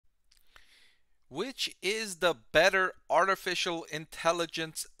Which is the better artificial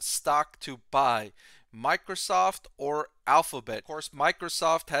intelligence stock to buy? Microsoft or Alphabet? Of course,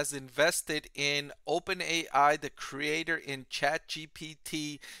 Microsoft has invested in OpenAI, the creator in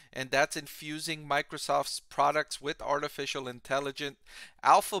ChatGPT, and that's infusing Microsoft's products with artificial intelligence.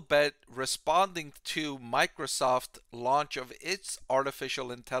 Alphabet, responding to Microsoft launch of its artificial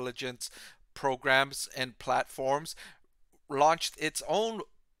intelligence programs and platforms, launched its own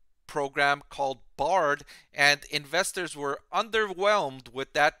program called Bard, and investors were underwhelmed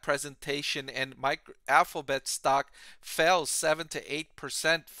with that presentation, and Alphabet stock fell 7 to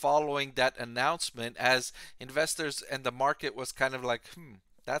 8% following that announcement, as investors and the market was kind of like,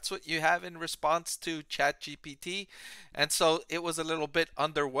 that's what you have in response to ChatGPT. And so it was a little bit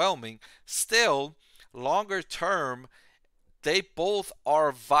underwhelming. Still, longer term, they both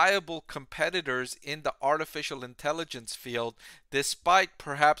are viable competitors in the artificial intelligence field, despite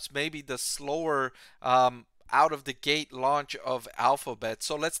perhaps maybe the slower out of the gate launch of Alphabet.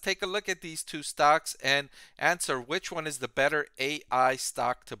 So let's take a look at these two stocks and answer which one is the better AI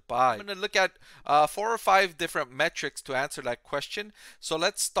stock to buy. I'm going to look at 4 or 5 different metrics to answer that question. So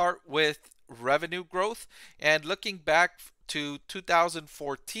let's start with revenue growth, and looking back to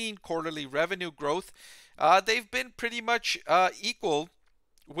 2014 quarterly revenue growth, they've been pretty much equal,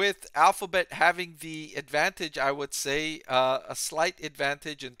 with Alphabet having the advantage, I would say, a slight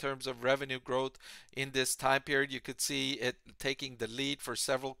advantage in terms of revenue growth in this time period. You could see it taking the lead for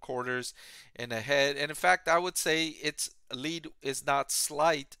several quarters and ahead. And in fact, I would say its lead is not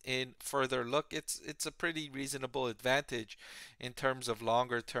slight in further look. It's a pretty reasonable advantage in terms of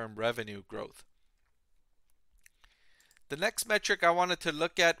longer term revenue growth. The next metric I wanted to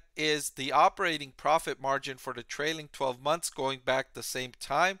look at is the operating profit margin for the trailing 12 months going back the same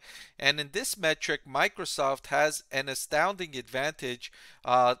time. And in this metric, Microsoft has an astounding advantage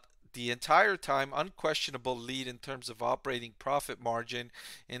the entire time, unquestionable lead in terms of operating profit margin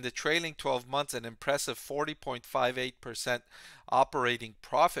in the trailing 12 months, an impressive 40.58% operating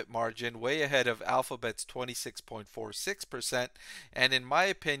profit margin, way ahead of Alphabet's 26.46%. And in my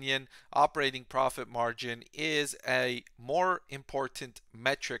opinion, operating profit margin is a more important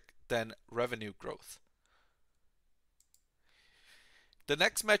metric than revenue growth. The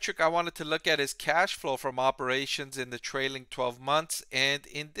next metric I wanted to look at is cash flow from operations in the trailing 12 months. And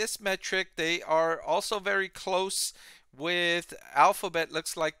in this metric, they are also very close, with Alphabet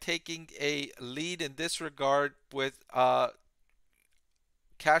looks like taking a lead in this regard with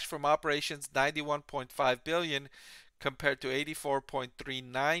cash from operations 91.5 billion compared to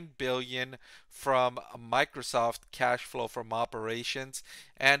 84.39 billion from Microsoft cash flow from operations.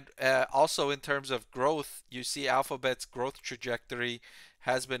 And also in terms of growth, you see Alphabet's growth trajectory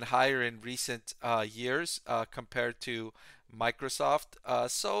has been higher in recent years compared to Microsoft.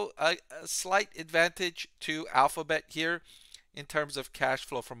 So a slight advantage to Alphabet here in terms of cash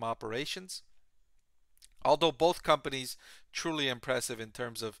flow from operations. Although both companies truly impressive in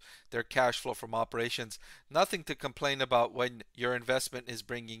terms of their cash flow from operations, nothing to complain about when your investment is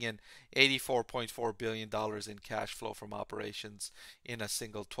bringing in $84.4 billion in cash flow from operations in a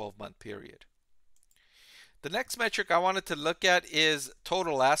single 12-month period. The next metric I wanted to look at is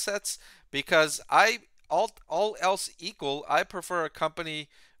total assets, because all else equal, I prefer a company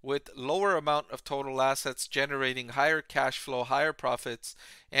with lower amount of total assets generating higher cash flow, higher profits.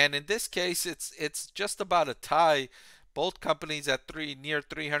 And in this case, it's just about a tie. Both companies at near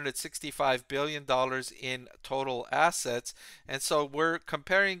 $365 billion in total assets. And so we're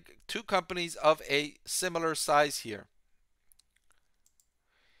comparing two companies of a similar size here.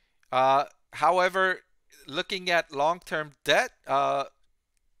 However, looking at long-term debt,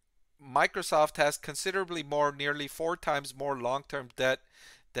 Microsoft has considerably more, nearly 4 times more long-term debt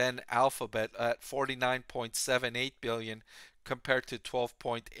than Alphabet at 49.78 billion compared to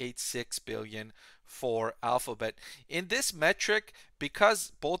 12.86 billion for Alphabet. In this metric,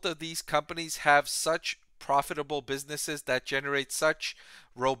 because both of these companies have such profitable businesses that generate such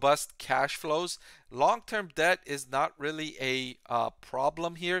robust cash flows, long-term debt is not really a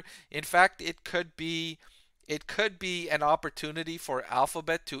problem here. In fact, it could be an opportunity for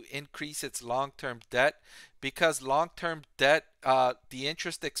Alphabet to increase its long-term debt, because long-term debt, the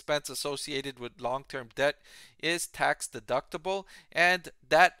interest expense associated with long-term debt is tax deductible, and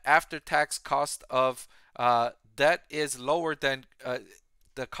that after-tax cost of debt is lower than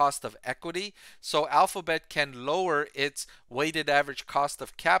the cost of equity. So Alphabet can lower its weighted average cost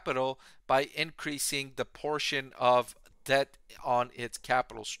of capital by increasing the portion of debt on its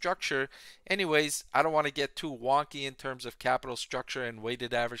capital structure. Anyways, I don't want to get too wonky in terms of capital structure and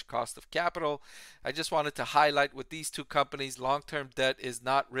weighted average cost of capital. I just wanted to highlight with these two companies, long-term debt is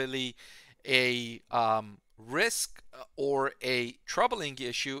not really a risk or a troubling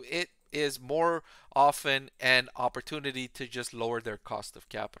issue. It is more often an opportunity to just lower their cost of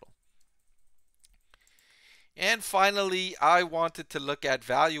capital. And finally, I wanted to look at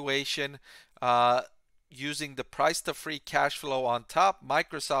valuation using the price to free cash flow on top.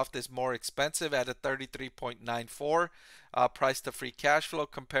 Microsoft is more expensive at a 33.94 price to free cash flow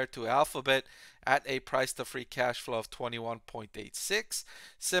compared to Alphabet at a price to free cash flow of 21.86.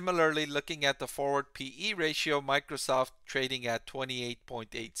 Similarly, looking at the forward PE ratio, Microsoft trading at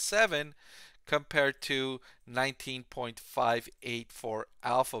 28.87 compared to 19.58 for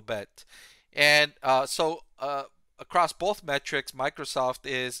Alphabet. And across both metrics, Microsoft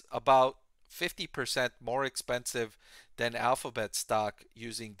is about 50% more expensive than Alphabet stock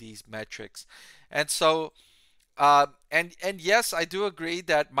using these metrics. And so, and yes, I do agree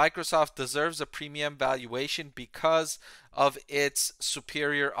that Microsoft deserves a premium valuation because of its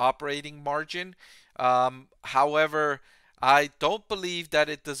superior operating margin. However, I don't believe that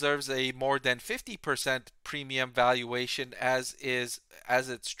it deserves a more than 50% premium valuation as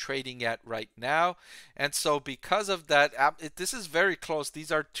it's trading at right now. And so because of that, this is very close.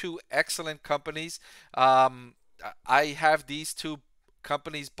 These are two excellent companies. I have these two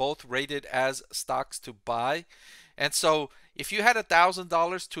companies both rated as stocks to buy. And so if you had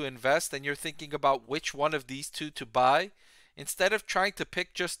 $1,000 to invest and you're thinking about which one of these two to buy, instead of trying to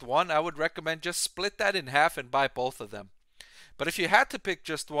pick just one, I would recommend just split that in half and buy both of them. But if you had to pick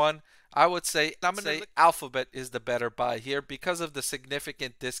just one, I would say Alphabet is the better buy here because of the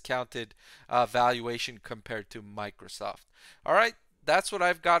significant discounted valuation compared to Microsoft. All right, that's what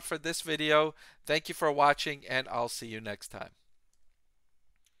I've got for this video. Thank you for watching, and I'll see you next time.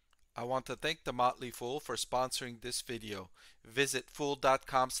 I want to thank the Motley Fool for sponsoring this video. Visit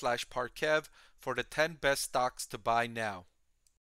fool.com/parkev for the 10 best stocks to buy now.